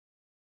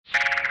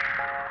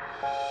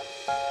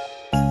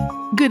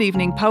Good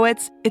evening,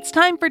 poets. It's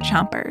time for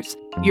Chompers,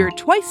 your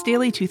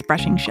twice-daily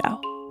toothbrushing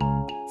show.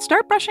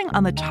 Start brushing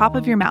on the top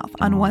of your mouth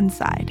on one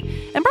side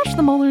and brush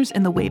the molars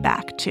in the way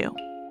back, too.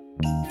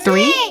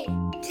 3,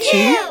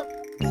 2,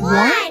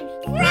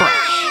 1,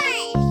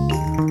 brush.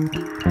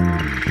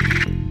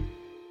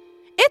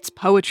 It's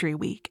Poetry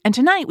Week, and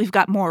tonight we've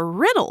got more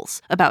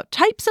riddles about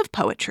types of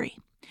poetry.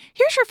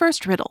 Here's your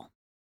first riddle.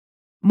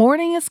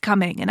 Morning is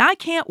coming, and I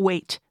can't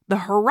wait. The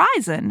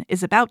horizon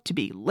is about to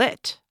be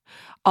lit.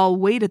 I'll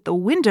wait at the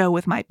window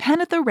with my pen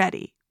at the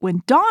ready.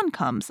 When dawn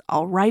comes,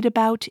 I'll write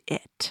about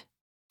it.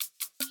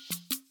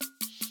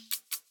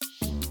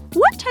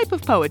 What type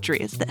of poetry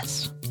is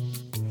this?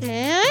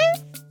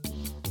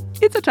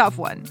 It's a tough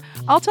one.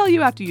 I'll tell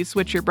you after you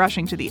switch your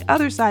brushing to the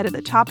other side of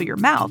the top of your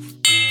mouth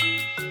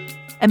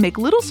and make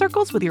little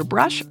circles with your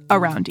brush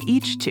around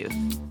each tooth.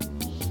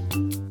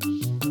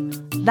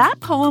 That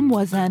poem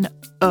was an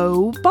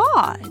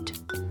aubade.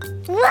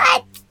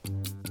 What?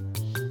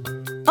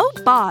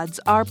 Aubades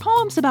are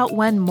poems about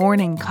when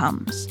morning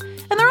comes,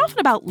 and they're often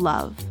about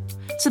love.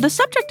 So the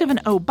subject of an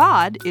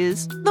aubade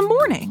is the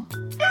morning.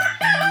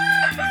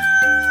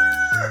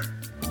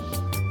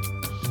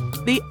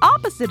 The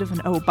opposite of an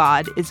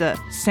aubade is a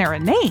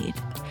serenade.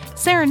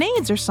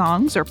 Serenades are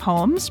songs or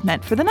poems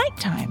meant for the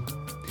nighttime.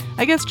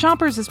 I guess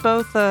Chompers is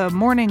both a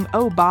morning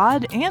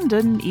aubade and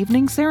an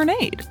evening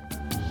serenade.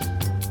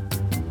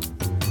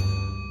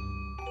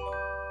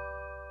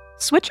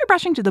 Switch your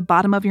brushing to the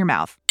bottom of your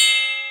mouth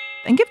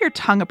and give your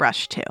tongue a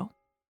brush too.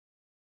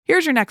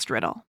 Here's your next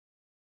riddle.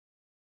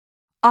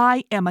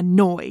 I am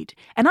annoyed,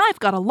 and I've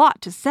got a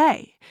lot to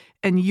say,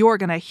 and you're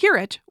going to hear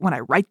it when I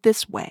write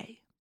this way.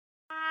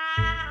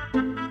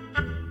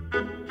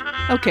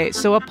 Okay,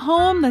 so a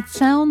poem that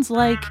sounds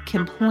like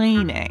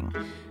complaining.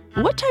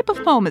 What type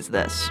of poem is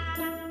this?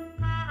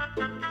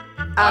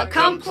 A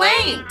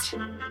complaint.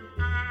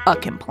 A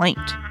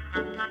complaint.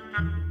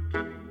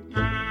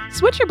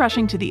 Switch your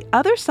brushing to the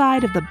other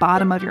side of the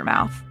bottom of your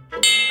mouth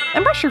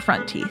and brush your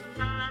front teeth.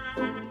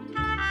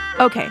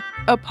 Okay,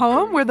 a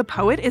poem where the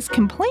poet is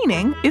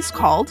complaining is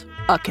called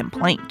a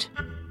complaint.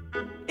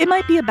 It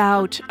might be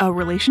about a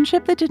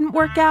relationship that didn't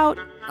work out,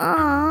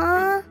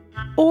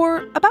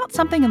 or about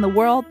something in the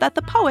world that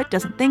the poet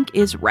doesn't think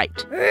is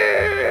right.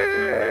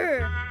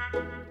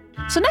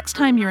 So next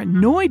time you're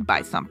annoyed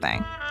by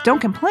something, don't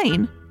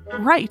complain,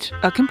 write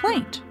a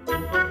complaint.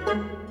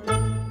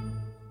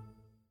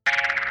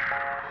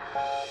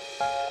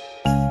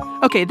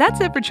 Okay, that's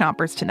it for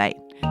Chompers tonight.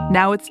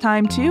 Now it's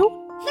time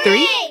to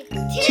 3,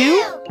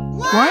 2,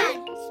 1,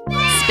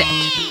 spit.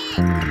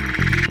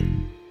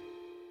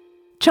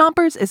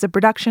 Chompers is a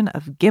production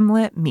of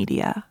Gimlet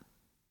Media.